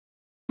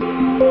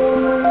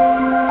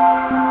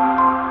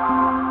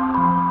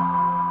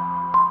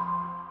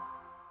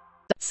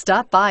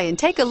Stop by and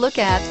take a look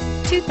at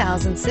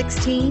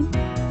 2016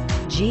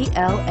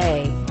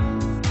 GLA.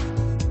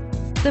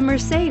 The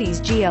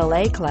Mercedes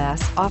GLA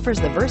class offers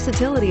the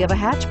versatility of a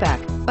hatchback,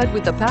 but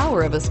with the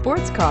power of a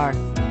sports car.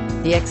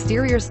 The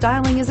exterior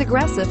styling is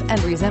aggressive and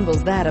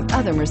resembles that of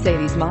other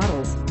Mercedes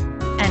models,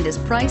 and is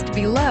priced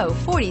below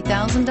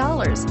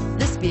 $40,000.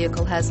 This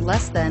vehicle has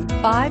less than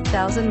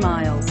 5,000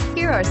 miles.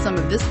 Here are some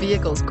of this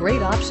vehicle's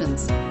great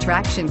options: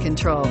 traction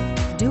control,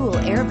 dual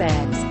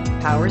airbags,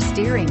 power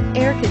steering,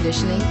 air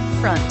conditioning,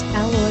 front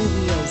alloy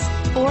wheels,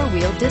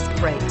 4-wheel disc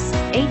brakes,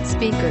 8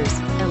 speakers,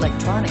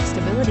 electronic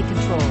stability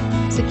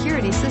control,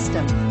 security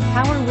system,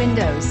 power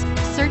windows.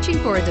 Searching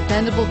for a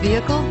dependable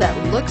vehicle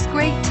that looks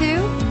great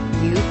too?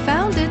 You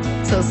found it,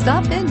 so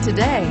stop in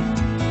today.